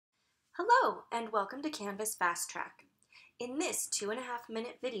Hello and welcome to Canvas FastTrack. In this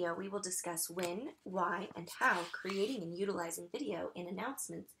 2.5-minute video, we will discuss when, why, and how creating and utilizing video in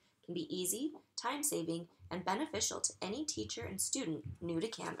announcements can be easy, time-saving, and beneficial to any teacher and student new to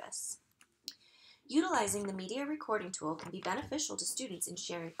Canvas. Utilizing the media recording tool can be beneficial to students in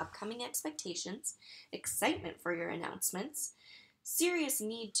sharing upcoming expectations, excitement for your announcements, serious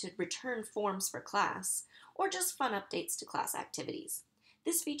need to return forms for class, or just fun updates to class activities.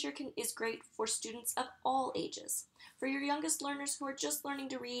 This feature is great for students of all ages. For your youngest learners who are just learning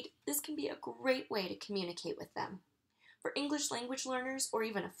to read, this can be a great way to communicate with them. For English language learners or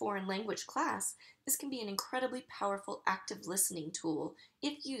even a foreign language class, this can be an incredibly powerful active listening tool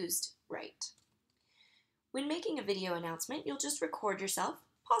if used right. When making a video announcement, you'll just record yourself,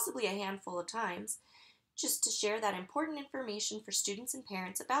 possibly a handful of times, just to share that important information for students and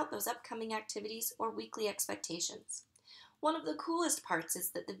parents about those upcoming activities or weekly expectations. One of the coolest parts is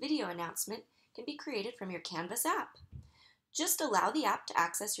that the video announcement can be created from your Canvas app. Just allow the app to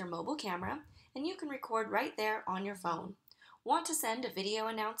access your mobile camera and you can record right there on your phone. Want to send a video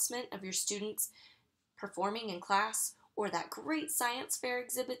announcement of your students performing in class or that great science fair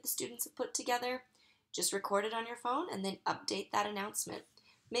exhibit the students have put together? Just record it on your phone and then update that announcement.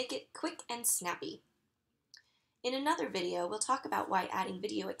 Make it quick and snappy. In another video, we'll talk about why adding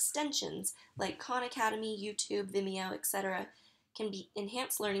video extensions like Khan Academy, YouTube, Vimeo, etc. can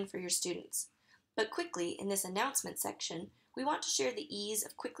enhance learning for your students. But quickly, in this announcement section, we want to share the ease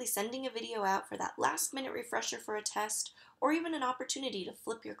of quickly sending a video out for that last-minute refresher for a test or even an opportunity to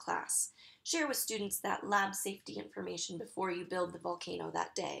flip your class. Share with students that lab safety information before you build the volcano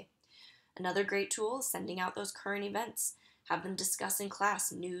that day. Another great tool is sending out those current events. Have them discuss in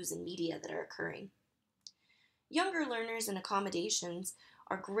class news and media that are occurring. Younger learners and accommodations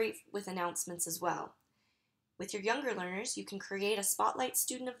are great with announcements as well. With your younger learners, you can create a Spotlight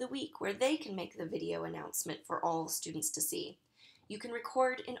Student of the Week where they can make the video announcement for all students to see. You can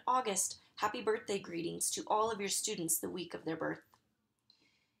record in August happy birthday greetings to all of your students the week of their birth.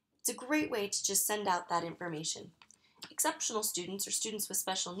 It's a great way to just send out that information. Exceptional students or students with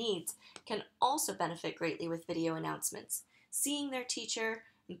special needs can also benefit greatly with video announcements. Seeing their teacher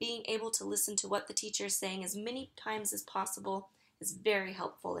and being able to listen to what the teacher is saying as many times as possible is very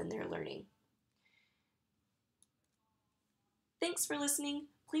helpful in their learning. Thanks for listening.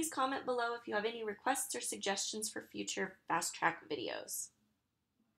 Please comment below if you have any requests or suggestions for future FastTrack videos.